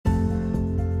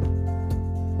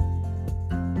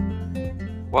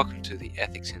Welcome to the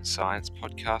Ethics in Science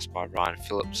podcast by Ryan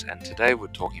Phillips, and today we're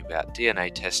talking about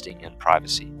DNA testing and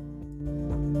privacy.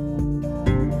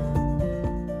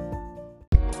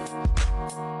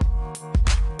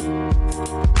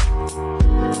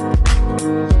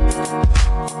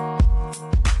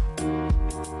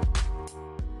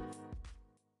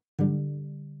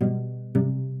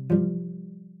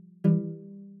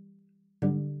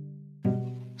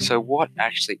 So what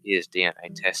actually is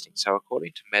DNA testing? So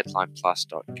according to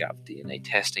medlineplus.gov, DNA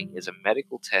testing is a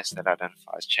medical test that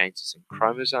identifies changes in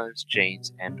chromosomes,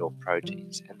 genes, and/or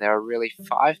proteins. And there are really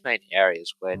 5 main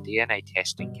areas where DNA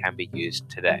testing can be used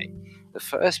today. The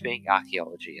first being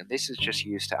archaeology, and this is just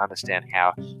used to understand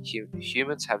how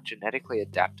humans have genetically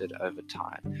adapted over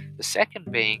time. The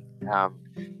second being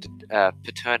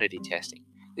paternity testing.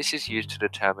 This is used to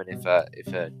determine if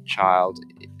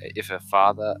a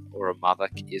father or a mother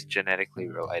is genetically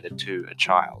related to a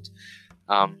child.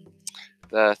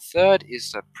 The third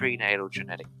is the prenatal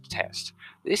genetic test.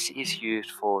 This is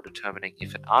used for determining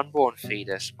if an unborn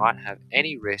fetus might have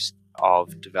any risk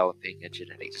of developing a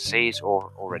genetic disease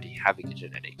or already having a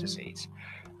genetic disease.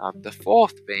 The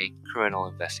fourth being criminal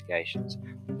investigations.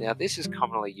 Now, this is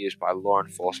commonly used by law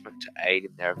enforcement to aid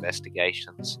in their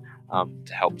investigations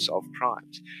to help solve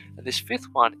crimes. And this fifth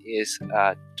one is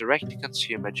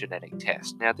direct-to-consumer genetic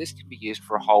test. Now, this can be used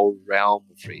for a whole realm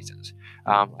of reasons.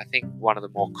 I think one of the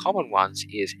more common ones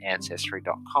is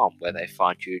Ancestry.com, where they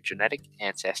find you genetic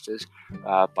ancestors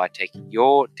by taking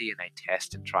your DNA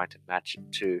test and trying to match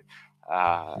it to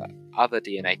other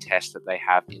DNA tests that they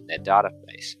have in their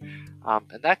database.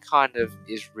 And that kind of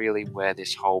is really where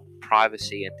this whole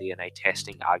privacy and DNA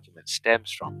testing argument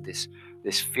stems from, this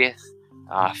fifth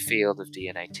field of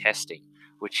DNA testing,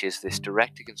 which is this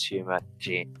direct-to-consumer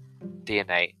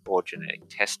DNA or genetic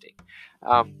testing.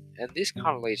 And this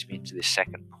kind of leads me into this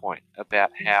second point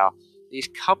about how these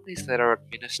companies that are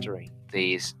administering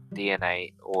these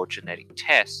DNA or genetic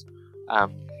tests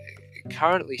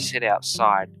currently sit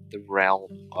outside the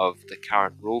realm of the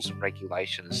current rules and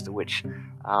regulations to which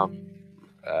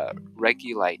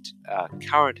regulate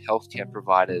current healthcare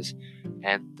providers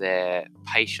and their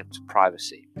patient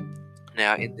privacy.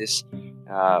 Now, in this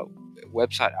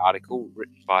website article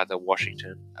written by the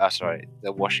Washington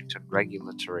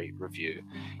Regulatory Review,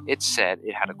 it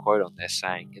had a quote on there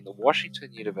saying, in the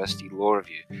Washington University Law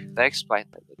Review, they explained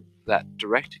that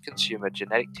direct-to-consumer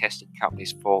genetic testing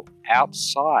companies fall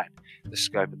outside the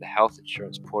scope of the Health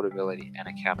Insurance Portability and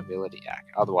Accountability Act,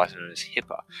 otherwise known as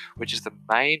HIPAA, which is the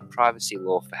main privacy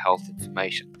law for health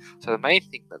information. So the main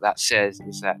thing that says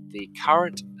is that the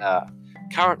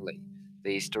currently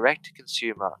these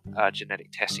direct-to-consumer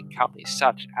genetic testing companies,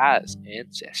 such as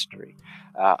Ancestry,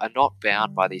 are not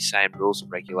bound by these same rules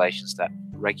and regulations that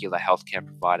regular healthcare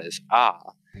providers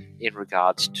are in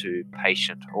regards to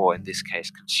patient, or in this case,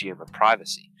 consumer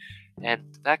privacy.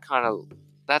 And that's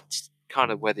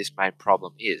kind of where this main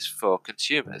problem is for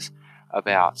consumers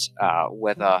about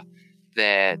whether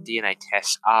their DNA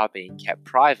tests are being kept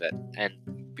private, and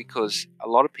because a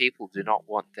lot of people do not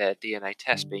want their DNA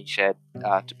tests being shared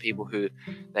to people who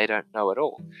they don't know at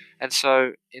all. And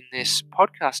so in this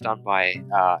podcast done by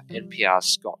NPR's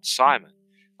Scott Simon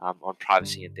on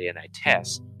privacy and DNA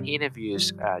tests, he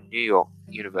interviews New York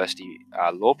University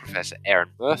law professor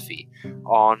Erin Murphy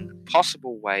on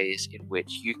possible ways in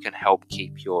which you can help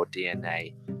keep your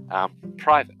DNA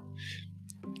private.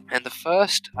 And the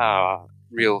first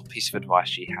real piece of advice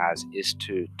she has is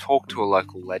to talk to a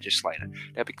local legislator.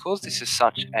 Now, because this is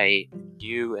such a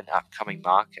new and upcoming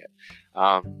market,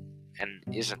 and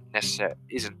isn't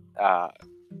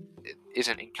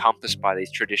encompassed by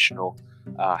these traditional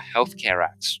healthcare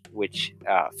acts, which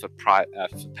for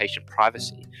patient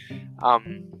privacy,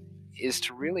 is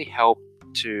to really help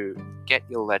to get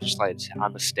your legislators to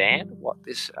understand what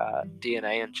this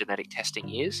DNA and genetic testing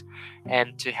is,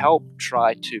 and to help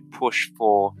try to push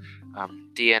for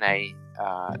DNA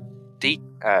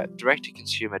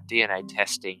direct-to-consumer DNA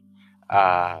testing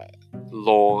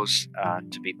laws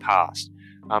to be passed,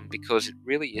 because it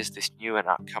really is this new and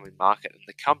upcoming market, and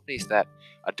the companies that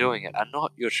are doing it are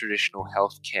not your traditional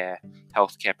healthcare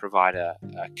provider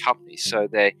companies, so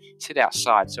they sit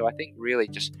outside. So I think really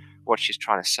just what she's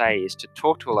trying to say is to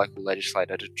talk to a local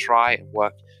legislator to try and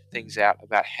work things out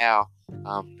about how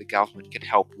the government can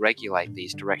help regulate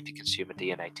these direct-to-consumer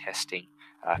DNA testing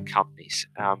companies.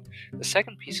 The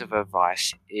second piece of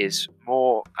advice is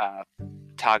more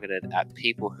targeted at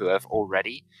people who have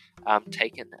already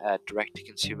taken a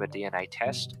direct-to-consumer DNA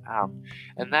test,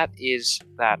 and that is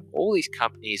that all these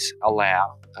companies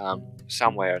allow,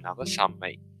 some way or another, some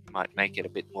might make it a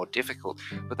bit more difficult,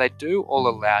 but they do all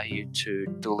allow you to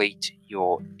delete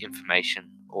your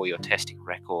information all your testing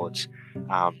records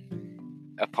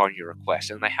upon your request,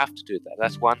 and they have to do that.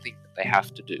 That's one thing that they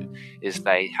have to do, is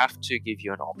they have to give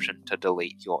you an option to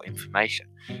delete your information.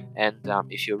 And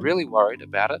if you're really worried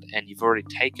about it and you've already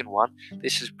taken one,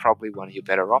 this is probably one of your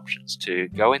better options, to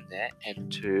go in there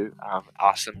and to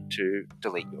ask them to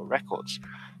delete your records.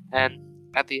 And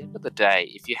at the end of the day,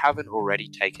 if you haven't already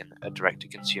taken a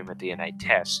direct-to-consumer DNA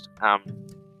test,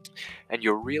 and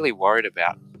you're really worried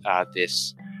about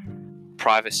this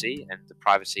privacy and the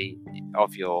privacy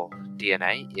of your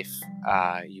DNA, if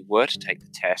you were to take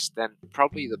the test, then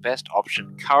probably the best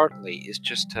option currently is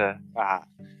just to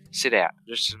sit out,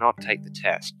 just to not take the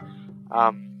test.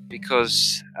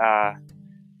 Because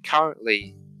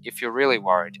currently, if you're really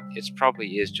worried, it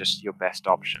probably is just your best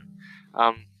option.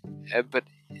 But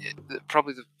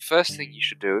probably the first thing you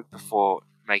should do before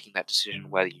making that decision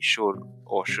whether you should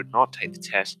or should not take the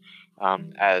test,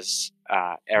 as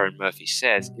Erin Murphy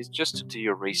says, is just to do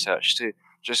your research, to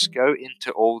just go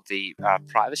into all the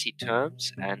privacy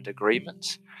terms and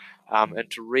agreements, and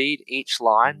to read each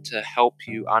line to help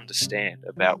you understand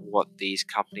about what these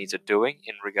companies are doing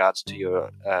in regards to your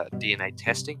DNA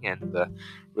testing and the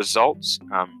results,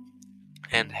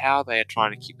 and how they are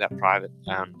trying to keep that private,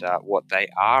 and what they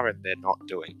are and they're not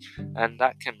doing. And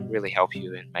that can really help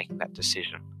you in making that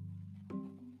decision.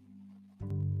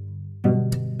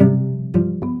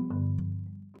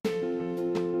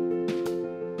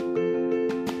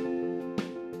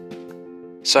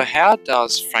 So how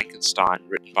does Frankenstein,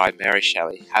 written by Mary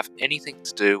Shelley, have anything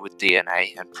to do with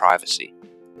DNA and privacy?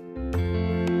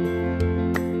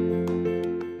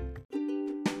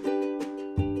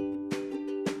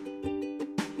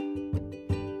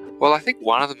 Well, I think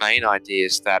one of the main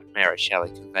ideas that Mary Shelley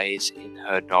conveys in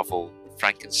her novel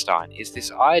Frankenstein is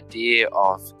this idea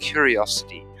of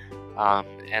curiosity,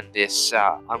 and this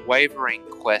unwavering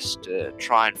quest to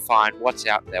try and find what's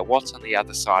out there, what's on the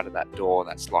other side of that door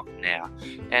that's locked now.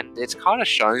 And it's kind of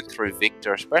shown through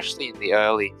Victor, especially in the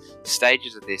early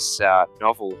stages of this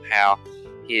novel, how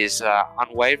his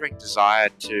unwavering desire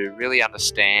to really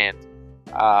understand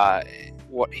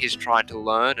what he's trying to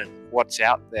learn and what's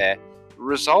out there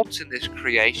results in this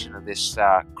creation of this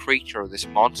creature, or this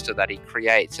monster that he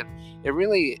creates. And it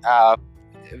really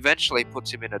eventually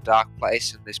puts him in a dark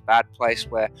place, in this bad place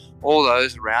where all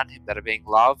those around him that are being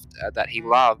loved, that he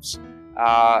loves,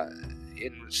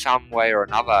 in some way or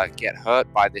another get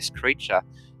hurt by this creature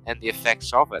and the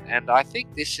effects of it. And I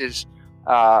think this is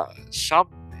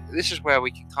where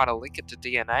we can kind of link it to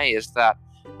DNA, is that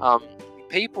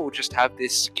people just have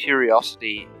this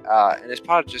curiosity, and it's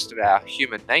part of just of our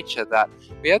human nature, that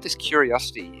we have this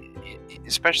curiosity,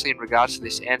 especially in regards to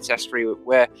this ancestry,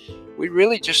 where we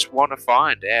really just want to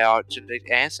find our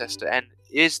genetic ancestor, and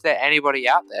is there anybody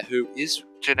out there who is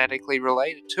genetically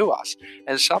related to us?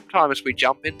 And sometimes we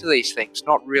jump into these things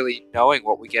not really knowing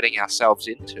what we're getting ourselves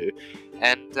into,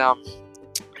 and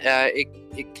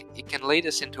it can lead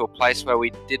us into a place where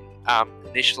we didn't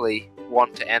initially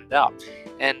want to end up.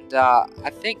 And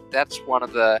I think that's one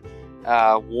of the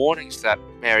warnings that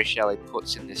Mary Shelley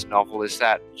puts in this novel, is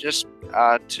that just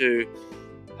to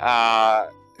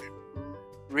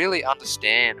really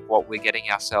understand what we're getting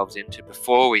ourselves into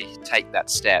before we take that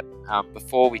step,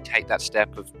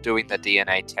 of doing the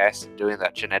DNA test and doing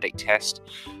that genetic test,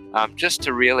 just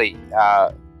to really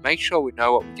make sure we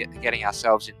know what we're getting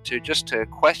ourselves into, just to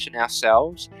question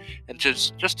ourselves and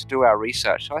just to do our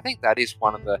research. So I think that is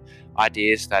one of the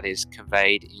ideas that is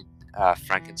conveyed in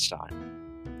Frankenstein.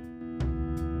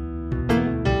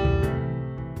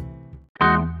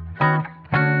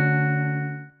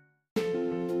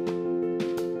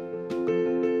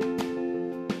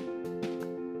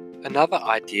 Another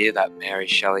idea that Mary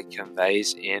Shelley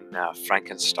conveys in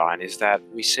Frankenstein is that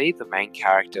we see the main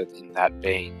character in that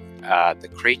being the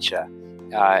creature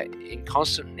in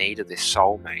constant need of this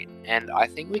soulmate. And I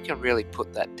think we can really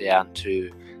put that down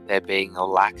to there being a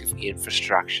lack of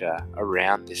infrastructure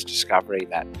around this discovery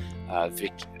that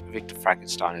Victor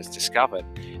Frankenstein has discovered.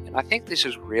 And I think this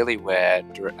is really where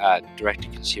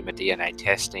direct-to-consumer DNA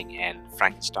testing and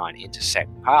Frankenstein intersect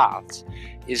paths,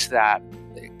 is that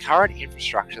the current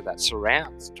infrastructure that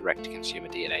surrounds direct-to-consumer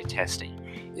DNA testing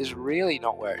is really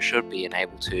not where it should be and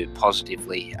able to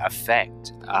positively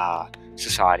affect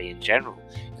society in general.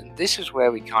 And this is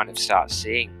where we kind of start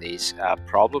seeing these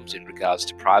problems in regards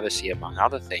to privacy, among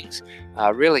other things,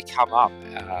 really come up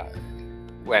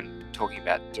when talking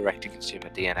about direct-to-consumer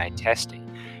DNA testing.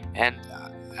 And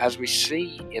as we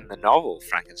see in the novel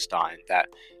Frankenstein, that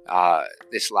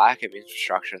this lack of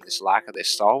infrastructure and this lack of their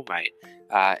soulmate,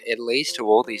 it leads to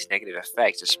all these negative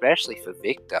effects, especially for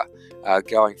Victor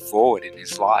going forward in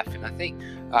his life. And I think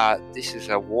this is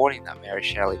a warning that Mary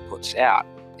Shelley puts out,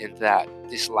 in that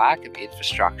this lack of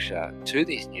infrastructure to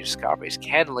these new discoveries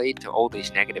can lead to all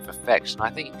these negative effects. And I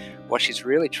think what she's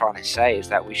really trying to say is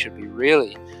that we should be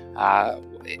really,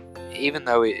 even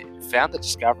though we found the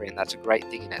discovery, and that's a great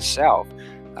thing in itself,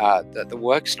 that the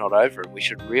work's not over. We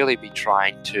should really be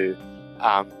trying to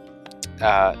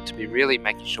be really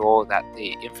making sure that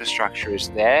the infrastructure is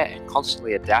there and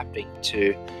constantly adapting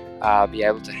to be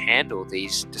able to handle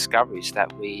these discoveries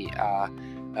that we are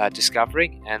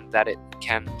discovering, and that it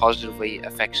can positively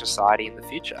affect society in the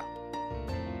future.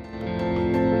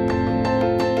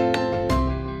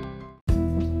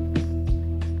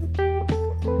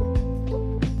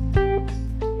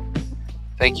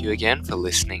 Thank you again for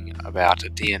listening about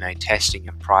DNA testing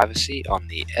and privacy on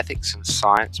the Ethics and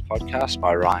Science podcast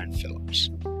by Ryan Phillips.